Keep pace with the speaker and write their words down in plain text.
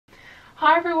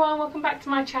Hi everyone, welcome back to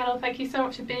my channel. Thank you so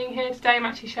much for being here. Today I'm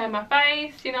actually showing my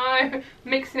face, you know,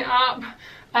 mixing it up.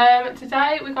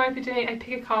 Today we're going to be doing a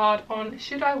pick a card on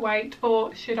should I wait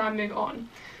or should I move on.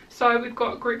 So we've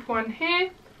got group 1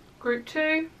 here, group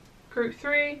 2, group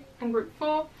 3 and group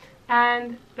 4,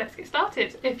 and let's get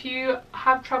started. If you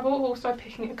have trouble also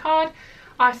picking a card,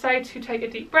 I say to take a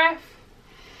deep breath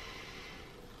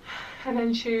and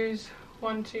then choose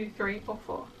 1, 2, 3 or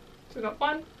 4. So we've got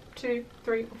 1, 2,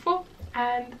 3 or 4.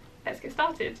 And let's get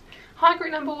started. Hi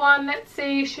group number 1, let's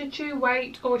see, should you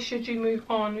wait or should you move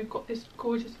on? We've got this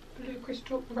gorgeous blue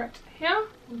crystal right here.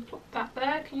 We'll plop that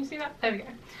there. Can you see that? There we go.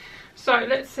 So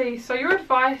let's see. So your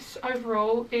advice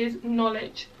overall is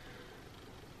knowledge,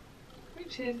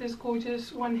 which is this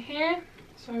gorgeous one here.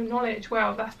 So knowledge,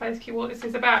 well, that's basically what this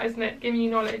is about, isn't it? Giving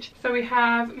you knowledge. So we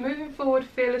have moving forward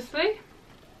fearlessly,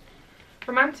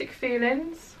 romantic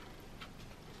feelings,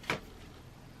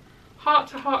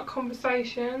 heart-to-heart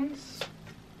conversations,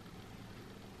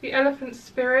 the elephant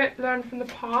spirit, learn from the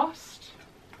past,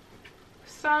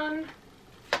 sun,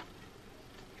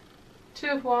 2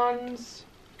 of wands,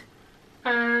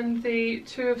 and the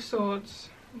 2 of swords.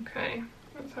 Okay,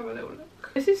 let's have a little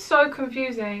look. This is so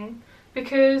confusing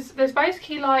because there's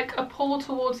basically like a pull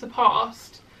towards the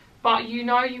past, but you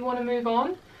know you want to move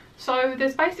on. So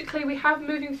there's basically, we have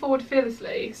moving forward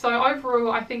fearlessly. So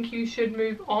overall I think you should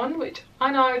move on, which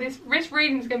I know this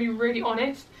reading is going to be really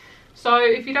honest. So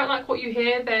if you don't like what you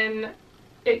hear, then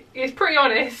it's pretty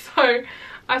honest. So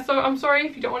I'm sorry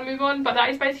if you don't want to move on, but that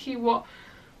is basically what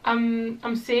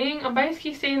I'm seeing. I'm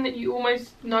basically seeing that you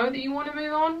almost know that you want to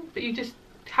move on, but you just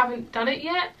haven't done it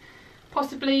yet.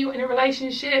 Possibly you're in a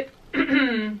relationship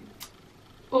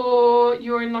or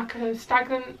you're in like a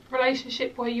stagnant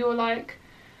relationship where you're like,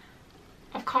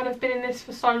 I've kind of been in this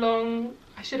for so long,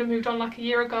 I should have moved on like a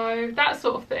year ago, that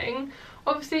sort of thing.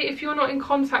 Obviously if you're not in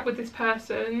contact with this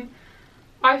person,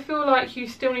 I feel like you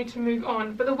still need to move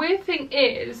on. But the weird thing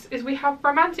is we have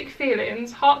romantic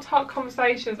feelings, heart-to-heart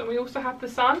conversations, and we also have the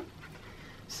sun.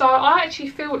 So I actually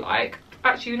feel like,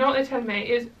 you know what they're telling me,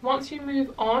 is once you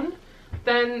move on,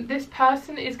 then this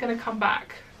person is going to come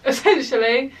back,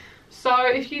 essentially. So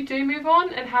if you do move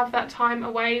on and have that time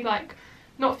away, like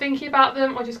not thinking about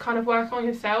them or just kind of working on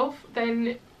yourself,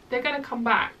 then they're going to come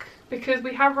back because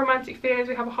we have romantic feelings,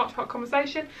 we have a heart-to-heart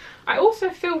conversation. I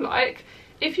also feel like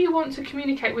if you want to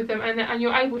communicate with them and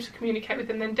you're able to communicate with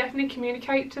them, then definitely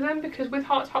communicate to them, because with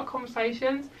heart-to-heart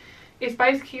conversations it's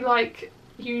basically like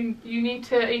you need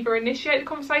to either initiate the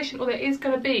conversation or there is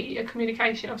going to be a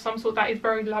communication of some sort that is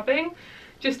very loving.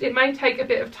 Just it may take a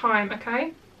bit of time,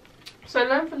 okay? So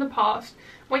learn from the past.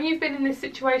 When you've been in this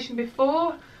situation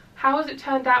before, how has it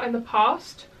turned out in the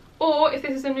past? Or if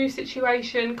this is a new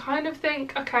situation, kind of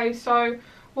think, okay, so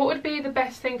what would be the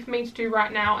best thing for me to do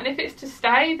right now? And if it's to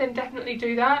stay, then definitely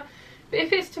do that. But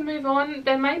if it's to move on,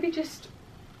 then maybe just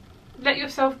let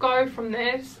yourself go from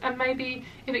this. And maybe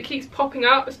if it keeps popping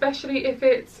up, especially if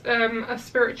it's a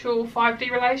spiritual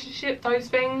 5D relationship, those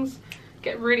things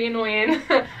get really annoying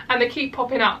and they keep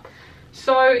popping up.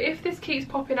 So if this keeps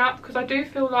popping up, because I do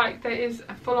feel like there is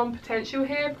a full-on potential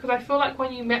here, because I feel like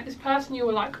when you met this person you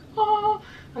were like, oh,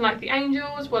 and like the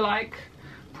angels were like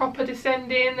proper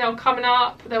descending, they were coming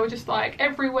up, they were just like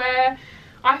everywhere.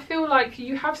 I feel like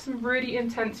you have some really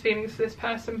intense feelings for this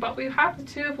person, but we have the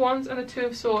 2 of wands and the 2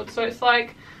 of swords, so it's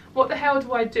like, what the hell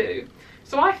do I do?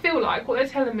 So I feel like what they're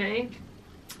telling me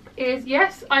is,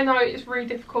 yes, I know it's really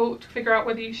difficult to figure out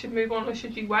whether you should move on or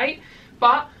should you wait,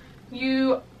 but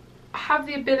you have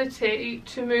the ability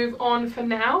to move on for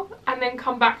now and then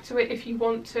come back to it if you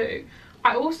want to.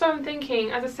 I also am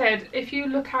thinking, as I said, if you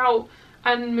look out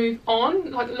and move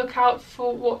on, like look out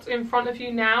for what's in front of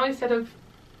you now instead of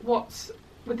what's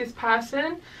with this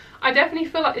person, I definitely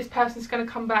feel like this person's going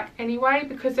to come back anyway,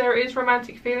 because there is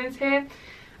romantic feelings here.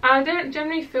 And I don't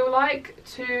generally feel like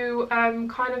to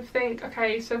kind of think,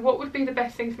 okay, so what would be the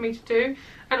best thing for me to do?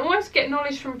 And almost get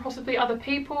knowledge from possibly other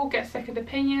people, get second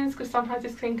opinions, because sometimes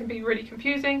this thing can be really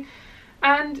confusing.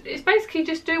 And it's basically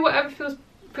just do whatever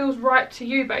feels right to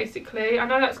you, basically. I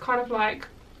know that's kind of like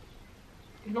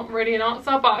not really an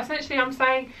answer, but essentially I'm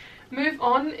saying move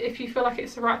on if you feel like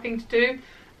it's the right thing to do,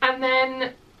 and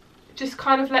then just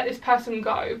kind of let this person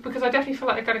go, because I definitely feel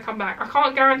like they're going to come back. I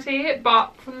can't guarantee it,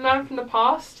 but learn from the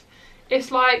past,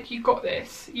 it's like you got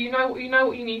this. You know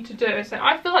what you need to do. So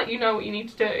I feel like you know what you need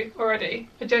to do already.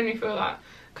 I genuinely feel that,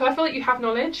 because I feel like you have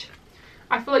knowledge.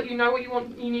 I feel like you know what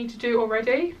you need to do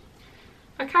already.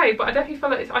 Okay, but I definitely feel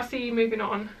like I see you moving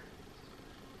on.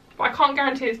 But I can't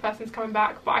guarantee this person's coming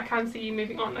back, but I can see you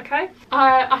moving on, okay?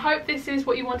 I hope this is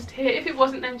what you wanted to hear. If it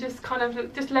wasn't, then just kind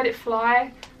of just let it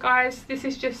fly, guys. This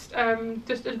is just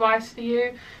advice for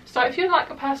you. So if you'd like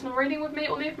a personal reading with me,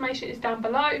 all the information is down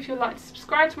below. If you'd like to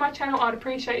subscribe to my channel, I'd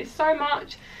appreciate it so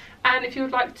much. And if you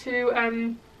would like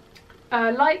to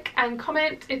like and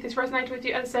comment if this resonated with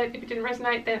you. As I said, if it didn't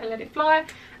resonate, then let it fly.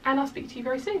 And I'll speak to you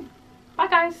very soon. Bye,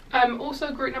 guys.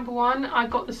 Also, group number 1, I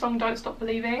got the song Don't Stop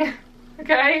Believing.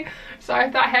 Okay, so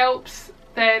if that helps,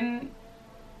 then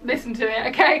listen to it,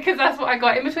 okay, because that's what I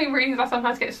got. In between readings I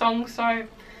sometimes get songs, so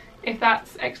if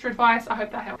that's extra advice, I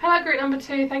hope that helps. Hello group number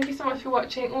 2, thank you so much for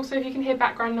watching. Also, if you can hear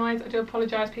background noise, I do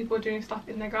apologise, people are doing stuff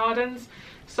in their gardens.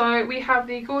 So we have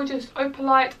the gorgeous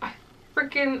opalite. I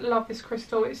freaking love this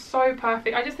crystal, it's so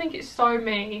perfect. I just think it's so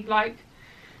me, like,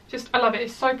 just I love it,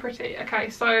 it's so pretty. Okay,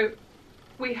 so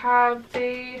we have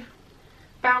the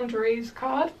boundaries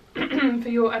card for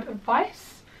your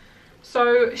advice.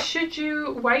 So should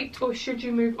you wait or should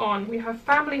you move on? We have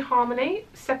family harmony,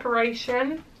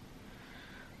 separation,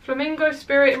 flamingo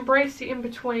spirit, embrace the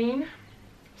in-between,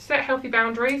 set healthy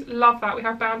boundaries. Love that. We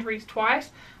have boundaries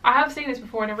twice. I have seen this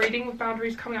before in a reading with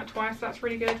boundaries coming out twice, so that's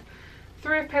really good.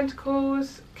 3 of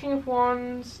Pentacles, King of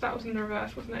Wands, that was in the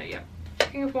reverse, wasn't it? Yeah.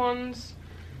 King of Wands,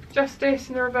 Justice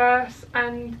in the reverse,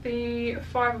 and the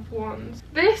 5 of Wands.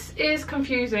 This is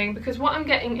confusing because what I'm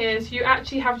getting is you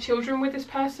actually have children with this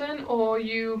person, or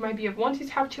you maybe have wanted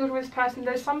to have children with this person.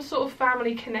 There's some sort of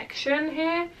family connection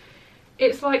here.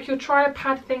 It's like you're trying to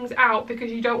pad things out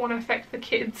because you don't want to affect the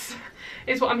kids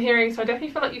is what I'm hearing. So I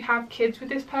definitely feel like you have kids with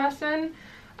this person.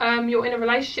 You're in a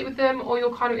relationship with them, or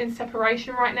you're kind of in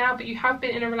separation right now, but you have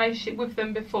been in a relationship with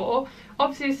them before.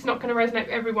 Obviously this is not going to resonate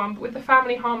with everyone, but with the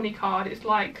family harmony card, it's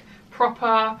like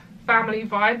proper family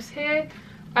vibes here.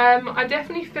 I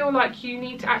definitely feel like you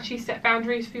need to actually set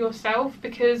boundaries for yourself,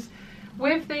 because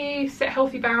with the set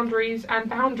healthy boundaries and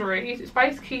boundaries, it's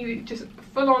basically just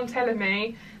full on telling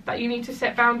me that you need to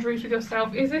set boundaries with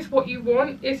yourself. Is this what you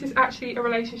want? Is this actually a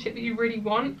relationship that you really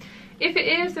want? If it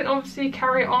is, then obviously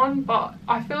carry it on, but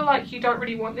I feel like you don't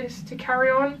really want this to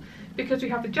carry on, because we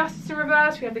have the Justice in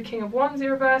reverse, we have the King of Wands in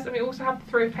reverse, and we also have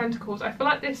the 3 of Pentacles. I feel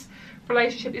like this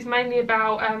relationship is mainly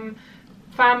about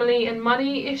family and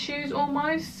money issues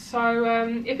almost. So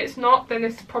if it's not, then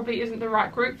this probably isn't the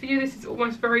right group for you. This is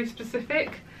almost very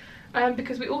specific,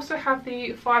 because we also have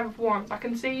the 5 of Wands. I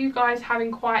can see you guys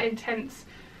having quite intense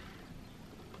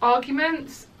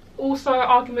arguments, also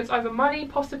arguments over money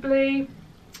possibly.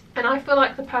 And I feel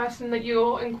like the person that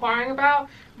you're inquiring about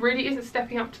really isn't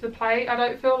stepping up to the plate. I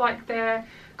don't feel like they're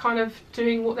kind of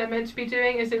doing what they're meant to be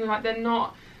doing, as in like they're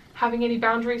not having any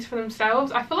boundaries for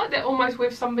themselves. I feel like they're almost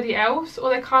with somebody else, or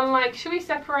they're kind of like, should we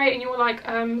separate? And you're like,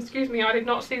 excuse me, I did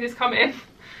not see this coming.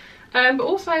 But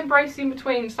also embracing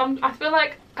between. I feel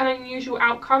like an unusual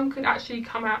outcome could actually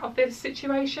come out of this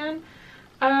situation.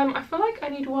 I feel like I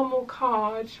need one more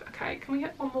card. Okay, can we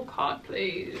get one more card,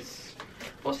 please?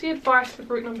 What's the advice for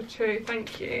group number 2?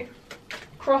 Thank you.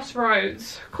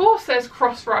 Crossroads. Of course there's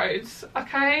crossroads.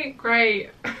 Okay,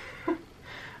 great.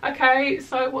 Okay,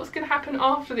 so what's going to happen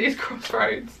after these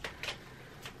crossroads?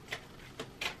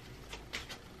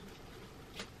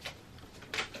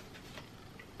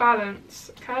 Balance.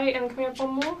 Okay, and can we have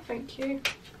one more? Thank you.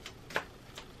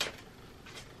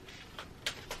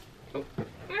 Oh,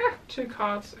 2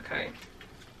 cards. Okay.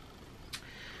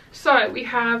 So we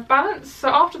have balance. So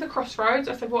after the crossroads,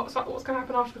 I said what's going to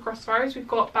happen after the crossroads? We've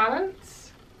got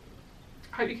balance.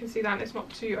 I hope you can see that and it's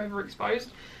not too overexposed.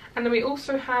 And then we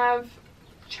also have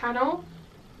channel.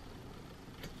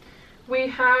 We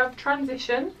have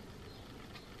transition.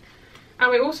 And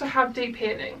we also have deep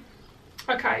healing.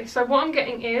 Okay, so what I'm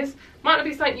getting is, might not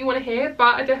be something you want to hear,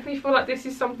 but I definitely feel like this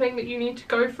is something that you need to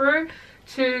go through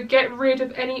to get rid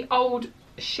of any old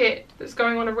shit that's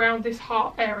going on around this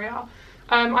heart area.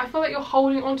 I feel like you're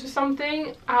holding on to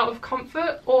something out of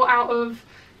comfort, or out of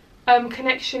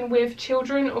connection with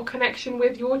children, or connection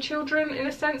with your children in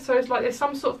a sense. So it's like there's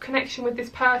some sort of connection with this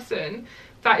person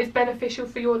that is beneficial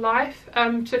for your life,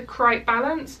 to create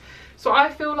balance. So I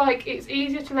feel like it's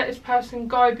easier to let this person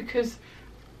go because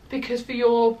for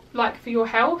your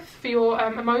health, for your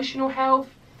emotional health.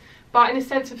 But in a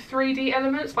sense of 3D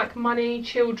elements like money,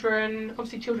 children,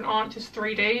 obviously children aren't just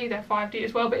 3D, they're 5D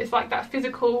as well, but it's like that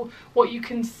physical, what you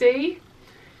can see.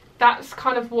 That's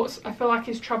kind of what I feel like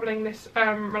is troubling this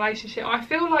relationship. I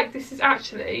feel like this is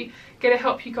actually going to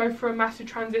help you go through a massive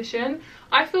transition.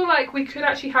 I feel like we could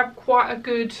actually have quite a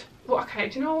good, well, okay,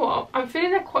 do you know what? I'm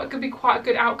feeling there could be quite a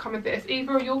good outcome of this.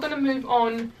 Either you're going to move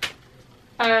on,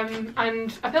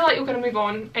 and I feel like you're going to move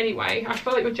on anyway. I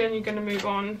feel like you're genuinely going to move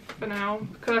on for now,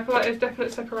 because I feel like there's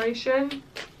definite separation.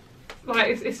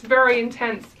 Like it's very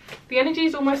intense. The energy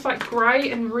is almost like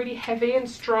grey and really heavy and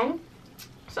strong.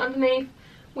 So underneath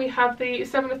we have the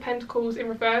Seven of Pentacles in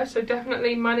reverse, so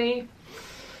definitely money.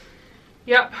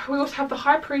 Yep. We also have the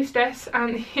High Priestess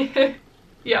and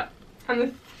yep, and the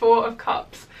Four of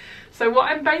Cups. So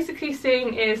what I'm basically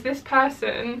seeing is this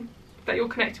person that you're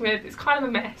connecting with is kind of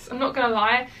a mess. I'm not gonna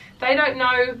lie. They don't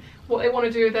know what they want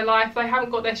to do with their life. They haven't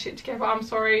got their shit together. I'm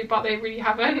sorry, but they really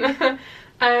haven't.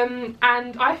 And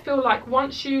I feel like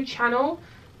once you channel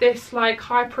this like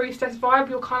High Priestess vibe,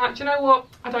 you're kind of like, do you know what?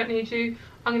 I don't need you.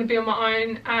 I'm going to be on my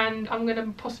own, and I'm going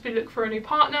to possibly look for a new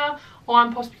partner, or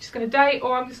I'm possibly just going to date,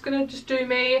 or I'm just going to just do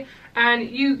me, and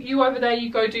you over there, you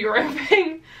go do your own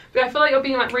thing. But I feel like you're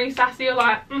being like really sassy. You're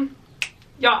like,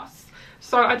 yes.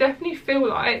 So I definitely feel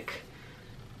like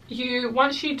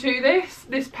once you do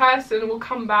this person will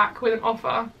come back with an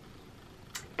offer,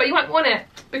 but you won't want it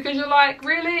because you're like,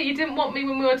 really, you didn't want me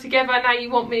when we were together, now you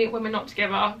want me when we're not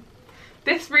together.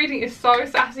 This reading is so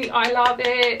sassy. I love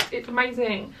it. It's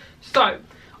amazing. So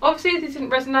obviously if this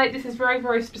didn't resonate, this is very,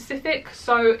 very specific.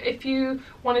 So if you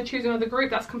want to choose another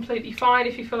group, that's completely fine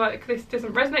if you feel like this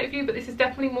doesn't resonate with you. But this is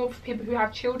definitely more for people who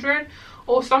have children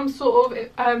or some sort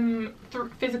of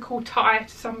physical tie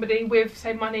to somebody with,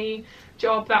 say, money,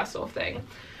 job, that sort of thing.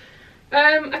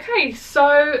 Okay,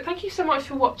 so thank you so much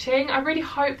for watching. I really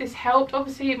hope this helped.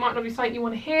 Obviously it might not be something you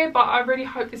want to hear, but I really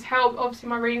hope this helped. Obviously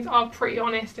my readings are pretty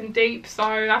honest and deep, so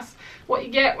that's what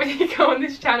you get when you go on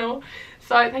this channel.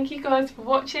 So thank you guys for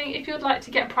watching. If you'd like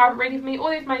to get a private reading with me, all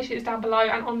the information is down below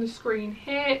and on the screen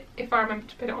here, if I remember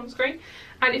to put it on the screen.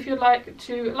 And if you'd like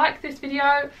to like this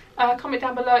video, comment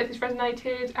down below if this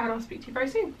resonated, and I'll speak to you very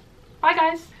soon. Bye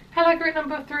guys. Hello group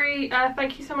number 3,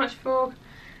 thank you so much for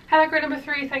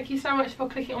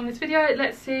clicking on this video.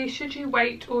 Let's see, should you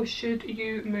wait or should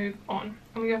you move on?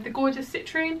 And we have the gorgeous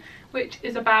citrine, which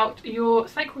is about your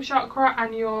sacral chakra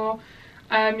and your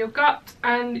gut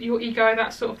and your ego,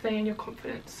 that sort of thing, and your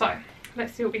confidence. So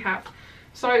let's see what we have.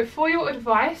 So for your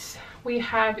advice, we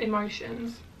have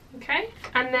emotions, okay?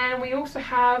 And then we also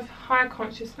have higher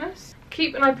consciousness,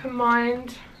 keep an open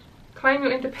mind, claim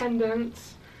your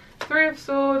independence, Three of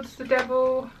Swords, the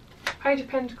Devil, Page of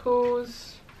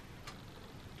Pentacles,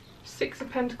 Six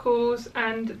of Pentacles,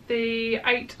 and the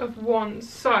Eight of Wands.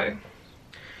 So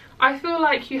I feel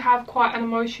like you have quite an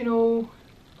emotional,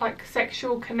 like,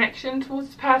 sexual connection towards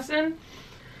this person,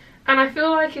 and I feel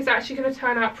like it's actually going to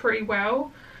turn out pretty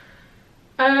well.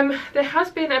 There has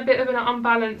been a bit of an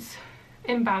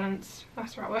imbalance,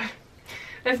 that's the right word.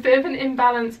 There's a bit of an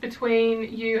imbalance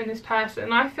between you and this person,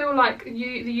 and I feel like the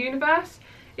universe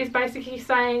is basically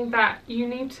saying that you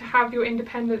need to have your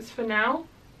independence for now,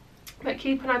 but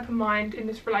keep an open mind in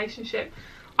this relationship.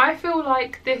 I feel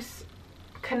like this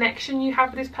connection you have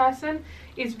with this person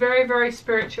is very, very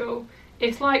spiritual.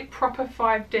 It's like proper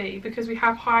 5D because we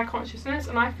have higher consciousness,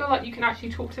 and I feel like you can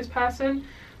actually talk to this person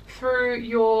through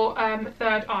your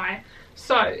third eye.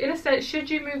 So in a sense, should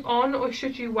you move on or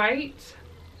should you wait?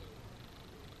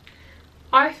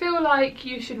 I feel like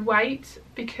you should wait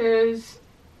because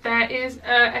there is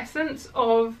an essence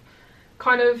of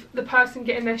kind of the person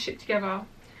getting their shit together.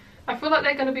 I feel like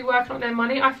they're going to be working on their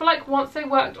money. I feel like once they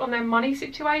worked on their money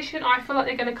situation, I feel like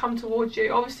they're going to come towards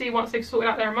you. Obviously, once they've sorted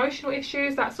out their emotional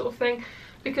issues, that sort of thing.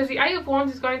 Because the Eight of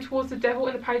Wands is going towards the Devil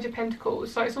and the Page of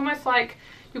Pentacles. So it's almost like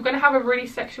you're going to have a really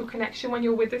sexual connection when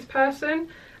you're with this person.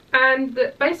 And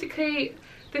basically,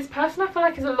 this person I feel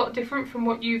like is a lot different from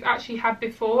what you've actually had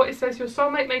before. It says your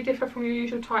soulmate may differ from your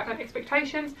usual type and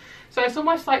expectations. So it's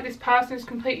almost like this person is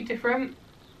completely different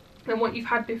than what you've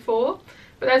had before.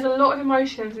 But there's a lot of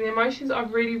emotions, and the emotions are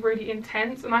really, really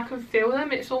intense, and I can feel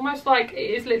them. It's almost like it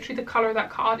is literally the colour of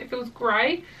that card. It feels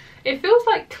grey. It feels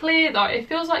like clear though. It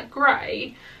feels like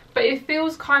grey, but it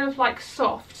feels kind of like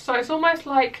soft. So it's almost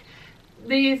like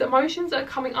these emotions that are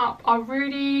coming up are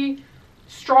really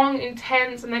strong,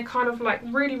 intense, and they're kind of like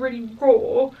really, really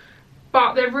raw,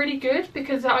 but they're really good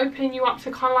because they're opening you up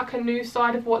to kind of like a new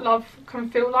side of what love can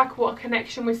feel like, what a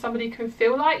connection with somebody can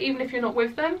feel like, even if you're not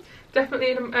with them.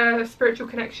 Definitely a spiritual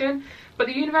connection. But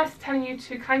the universe is telling you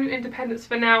to claim your independence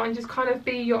for now and just kind of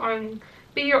be your own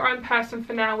person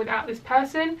for now without this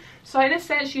person. So in a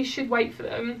sense, you should wait for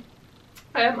them.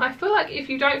 I feel like if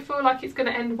you don't feel like it's going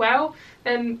to end well,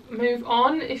 then move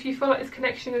on. If you feel like this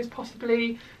connection is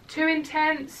possibly too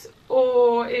intense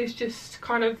or is just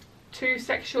kind of too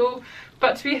sexual.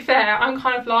 But to be fair, I'm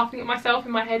kind of laughing at myself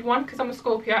in my head. One, because I'm a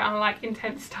Scorpio and I like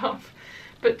intense stuff.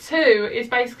 But two, is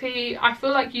basically I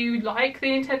feel like you like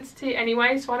the intensity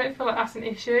anyway, so I don't feel like that's an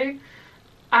issue.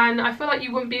 And I feel like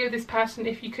you wouldn't be with this person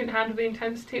if you couldn't handle the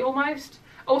intensity almost.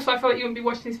 Also, I feel like you wouldn't be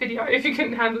watching this video if you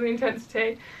couldn't handle the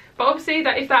intensity. But obviously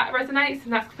that if that resonates,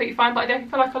 then that's completely fine. But I definitely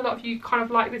feel like a lot of you kind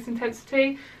of like this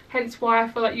intensity, hence why I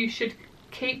feel like you should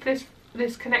keep this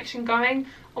connection going,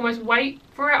 almost wait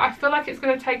for it. I feel like it's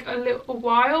going to take a little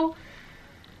while,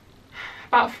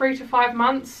 about 3 to 5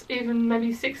 months, even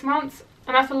maybe 6 months,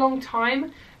 and that's a long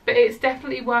time, but it's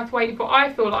definitely worth waiting for.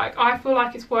 I feel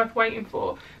like it's worth waiting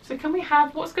for. So can we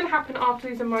have what's going to happen after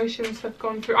these emotions have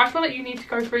gone through? I feel like you need to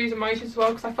go through these emotions as well,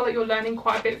 because I feel like you're learning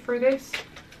quite a bit through this,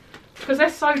 because they're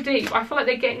so deep. I feel like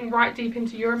they're getting right deep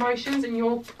into your emotions and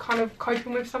you're kind of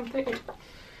coping with something.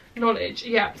 Knowledge,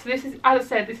 yeah. So this is, as I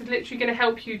said, this is literally going to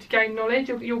help you to gain knowledge.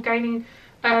 You're gaining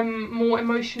more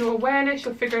emotional awareness.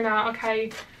 You're figuring out, okay,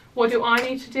 what do I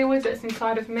need to deal with that's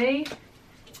inside of me?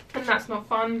 And that's not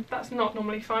fun. That's not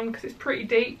normally fun because it's pretty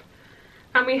deep.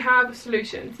 And we have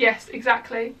solutions. Yes,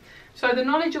 exactly. So the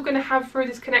knowledge you're going to have through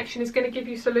this connection is going to give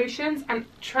you solutions and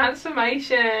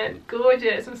transformation.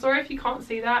 Gorgeous. I'm sorry if you can't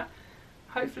see that.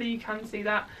 Hopefully you can see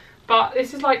that. But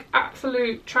this is like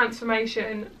absolute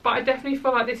transformation. But I definitely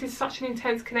feel like this is such an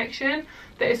intense connection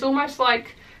that it's almost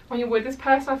like when you're with this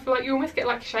person, I feel like you almost get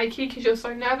like shaky because you're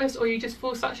so nervous, or you just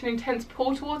feel such an intense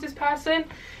pull towards this person.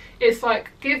 It's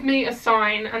like, give me a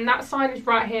sign, and that sign is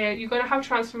right here. You're going to have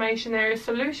transformation. There is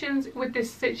solutions with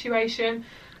this situation,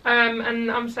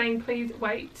 and I'm saying please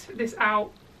wait this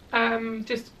out.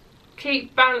 Just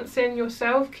keep balancing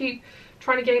yourself, keep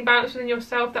trying to gain balance within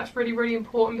yourself. That's really, really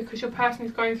important, because your person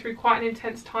is going through quite an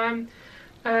intense time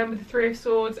with the Three of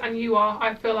Swords, and you are,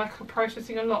 I feel like, are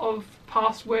processing a lot of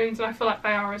past wounds, and I feel like they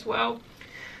are as well.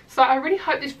 So I really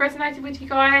hope this resonated with you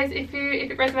guys. If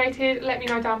it resonated, let me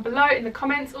know down below in the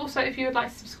comments. Also, if you would like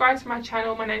to subscribe to my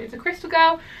channel, my name is The Crystal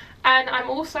Girl, and I'm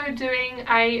also doing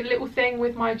a little thing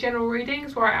with my general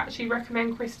readings where I actually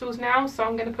recommend crystals now, so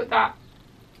I'm going to put that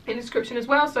in the description as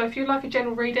well. So if you'd like a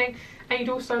general reading and you'd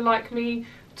also like me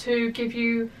to give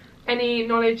you any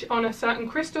knowledge on a certain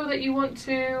crystal that you want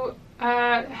to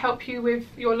help you with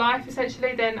your life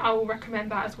essentially, then I will recommend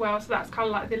that as well. So that's kind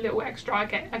of like the little extra I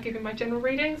give in my general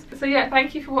readings. So yeah,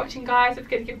 thank you for watching guys. Don't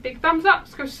forget to give a big thumbs up,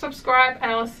 subscribe,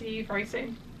 and I'll see you very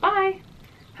soon. Bye.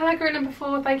 Hello group number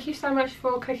 4, thank you so much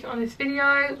for clicking on this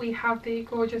video. We have the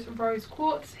gorgeous rose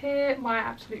quartz here, my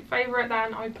absolute favourite,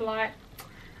 than opalite,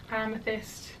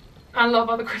 amethyst, and a lot of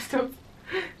other crystals.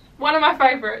 One of my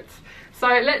favourites. So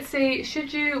let's see,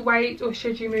 should you wait or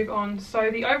should you move on?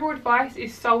 So the overall advice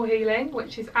is soul healing,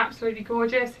 which is absolutely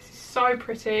gorgeous. This is so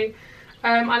pretty.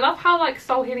 I love how like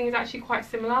soul healing is actually quite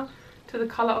similar to the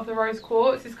colour of the rose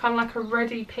quartz. It's kind of like a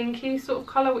reddy pinky sort of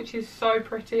colour, which is so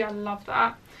pretty. I love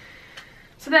that.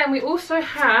 So then we also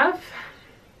have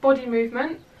body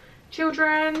movement.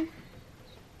 Children,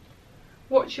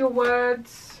 watch your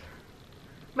words,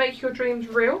 make your dreams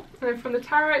real. And then from the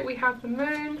tarot we have the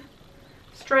moon,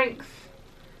 strength,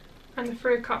 and the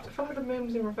Three of Cups. I feel like the moon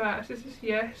was in reverse. This is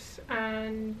yes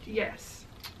and yes.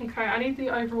 Okay, I need the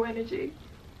overall energy.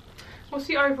 What's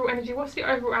the overall energy? What's the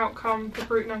overall outcome for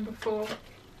group number 4,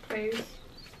 please?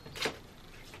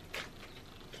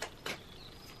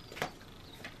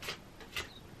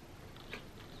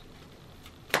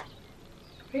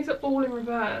 These are all in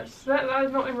reverse. That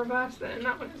is not in reverse then.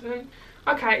 That one isn't.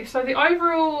 Okay, so the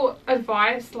overall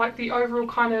advice, like the overall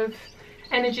kind of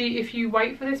energy if you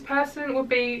wait for this person, would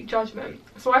be judgment.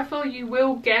 So I feel you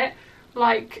will get,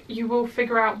 like, you will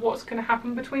figure out what's going to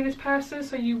happen between this person,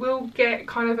 so you will get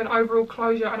kind of an overall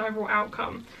closure, an overall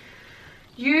outcome.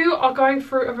 You are going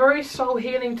through a very soul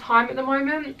healing time at the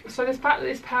moment, so this fact that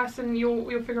this person, you'll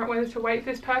figure out whether to wait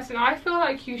for this person. I feel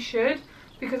like you should,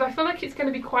 because I feel like it's going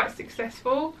to be quite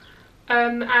successful.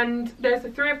 And there's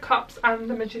the Three of Cups and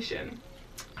the Magician.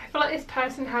 I feel like this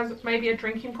person has maybe a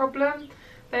drinking problem.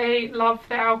 They love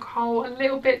their alcohol a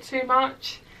little bit too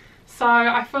much. So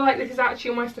I feel like this is actually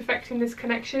almost affecting this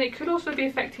connection. It could also be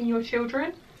affecting your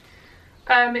children.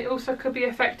 It also could be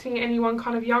affecting anyone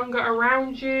kind of younger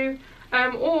around you.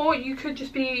 Or you could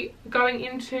just be going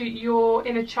into your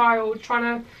inner child, trying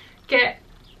to get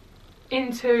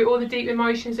into all the deep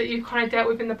emotions that you've kind of dealt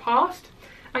with in the past.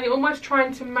 And you're almost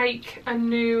trying to make a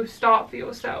new start for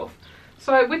yourself.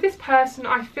 So with this person,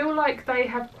 I feel like they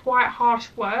have quite harsh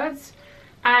words.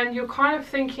 And you're kind of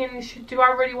thinking, do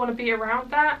I really want to be around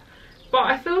that? But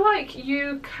I feel like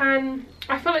you can,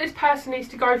 I feel like this person needs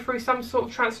to go through some sort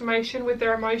of transformation with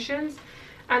their emotions.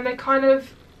 And they're kind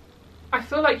of, I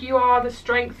feel like you are the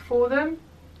strength for them.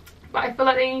 But I feel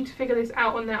like they need to figure this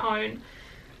out on their own.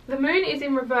 The moon is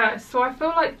in reverse, so I feel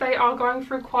like they are going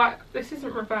through quite, this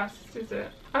isn't reverse, is it?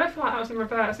 I don't feel like that was in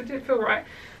reverse, it didn't feel right.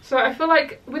 So I feel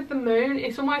like with the moon,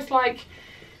 it's almost like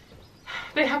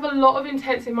they have a lot of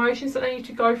intense emotions that they need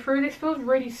to go through. This feels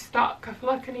really stuck. I feel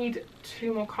like I need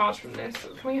 2 more cards from this.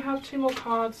 Can we have 2 more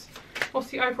cards? What's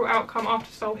the overall outcome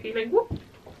after soul healing? Whoop.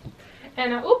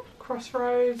 And oh,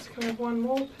 crossroads. Can we have 1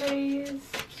 more, please?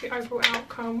 What's the overall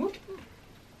outcome? Whoop.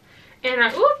 And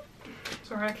oh,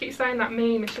 sorry, I keep saying that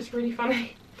meme. It's just really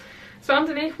funny. So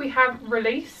underneath we have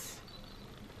release.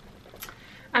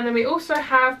 And then we also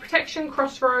have protection,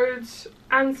 crossroads,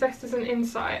 ancestors and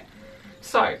insight.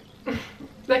 So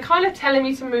they're kind of telling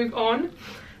me to move on.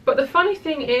 But the funny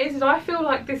thing is I feel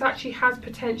like this actually has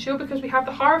potential, because we have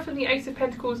the Hierophant, the Ace of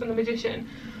Pentacles and the Magician.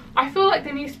 I feel like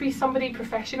there needs to be somebody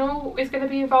professional is going to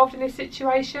be involved in this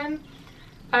situation.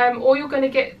 Or you're going to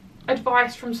get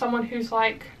advice from someone who's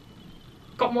like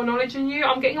got more knowledge than you.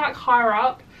 I'm getting like higher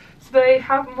up. So they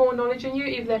have more knowledge than you.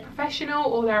 Either they're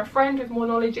professional or they're a friend with more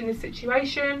knowledge in this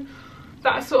situation.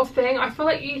 That sort of thing. I feel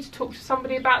like you need to talk to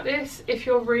somebody about this if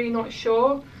you're really not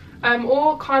sure.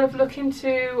 Or kind of look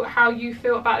into how you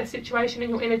feel about the situation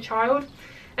in your inner child.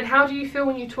 And how do you feel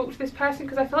when you talk to this person?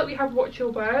 Because I feel like we have watch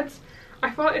your words. I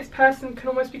feel like this person can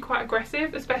almost be quite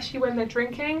aggressive, especially when they're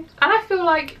drinking. And I feel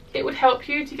like it would help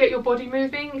you to get your body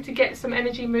moving, to get some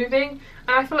energy moving.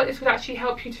 And I feel like this would actually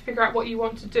help you to figure out what you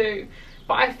want to do.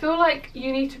 But I feel like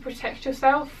you need to protect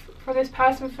yourself from this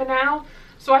person for now.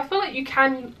 So I feel like you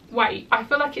can wait. I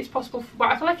feel like it's possible for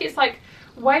wait. I feel like it's like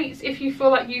wait if you feel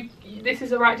like this is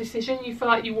the right decision, you feel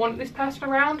like you want this person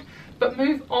around. But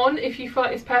move on if you feel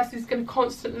like this person is going to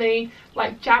constantly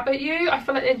like jab at you. I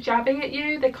feel like they're jabbing at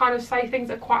you. They kind of say things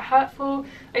that are quite hurtful.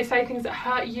 They say things that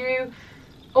hurt you.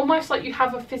 Almost like you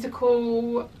have a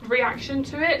physical reaction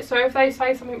to it. So if they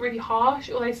say something really harsh,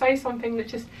 or they say something that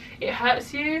just, it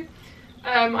hurts you.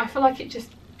 I feel like it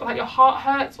just, like your heart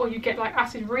hurts, or you get like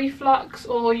acid reflux,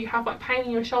 or you have like pain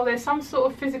in your shoulder. There's some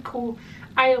sort of physical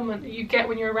ailment that you get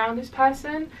when you're around this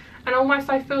person. And almost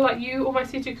I feel like you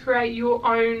almost need to create your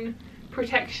own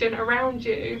protection around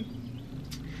you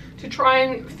to try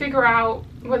and figure out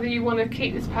whether you want to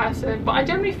keep this person. But I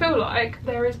generally feel like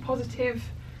there is positive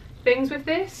things with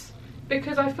this,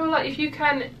 because I feel like if you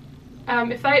can,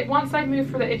 once they move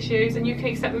through the issues and you can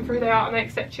accept them for who they are and they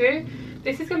accept you,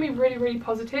 this is going to be really, really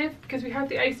positive, because we have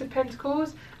the Ace of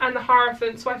Pentacles and the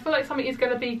Hierophant. So I feel like something is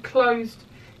going to be closed.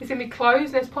 It's going to be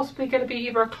closed. There's possibly going to be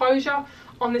either a closure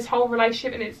on this whole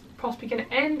relationship, and it's possibly going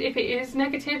to end if it is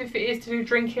negative, if it is to do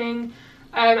drinking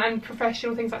and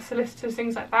professional things like solicitors,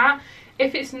 things like that.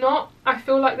 If it's not, I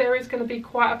feel like there is going to be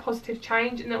quite a positive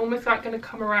change, and they're almost like going to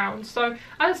come around. So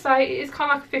as I say, it is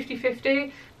kind of like a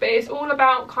 50-50, but it's all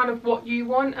about kind of what you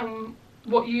want and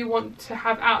what you want to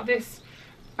have out of this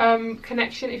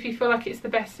connection, if you feel like it's the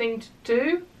best thing to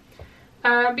do.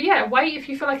 But yeah, wait if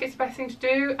you feel like it's the best thing to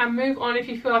do, and move on if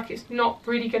you feel like it's not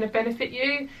really going to benefit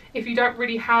you. If you don't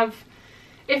really have,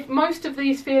 if most of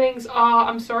these feelings are,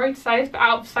 I'm sorry to say this, but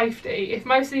out of safety, if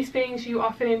most of these feelings you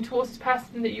are feeling towards this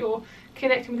person, that you're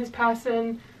connecting with this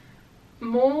person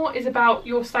more is about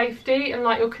your safety, and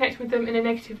like you're connecting with them in a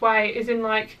negative way, is in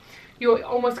like you're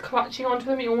almost clutching onto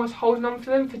them, you're almost holding on to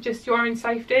them for just your own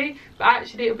safety, but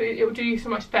actually it will do you so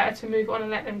much better to move on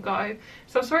and let them go.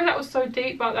 So I'm sorry that was so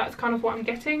deep, but that's kind of what I'm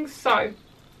getting. So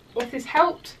if this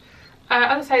helped,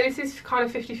 as I say, this is kind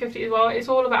of 50-50 as well. It's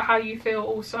all about how you feel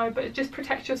also, but just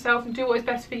protect yourself and do what is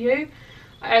best for you,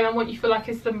 and what you feel like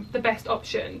is the best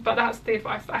option. But that's the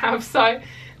advice I have. So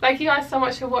thank you guys so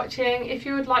much for watching. If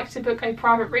you would like to book a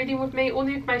private reading with me, all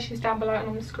the information is down below and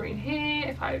on the screen here,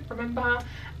 if I remember.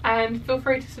 And feel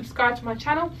free to subscribe to my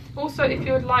channel. Also, if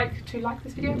you would like to like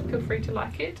this video, feel free to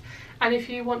like it. And if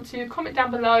you want to comment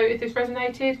down below if this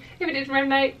resonated. If it didn't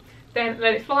resonate, then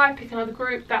let it fly, pick another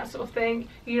group, that sort of thing.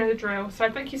 You know the drill.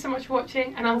 So thank you so much for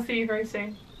watching, and I'll see you very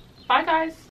soon. Bye guys.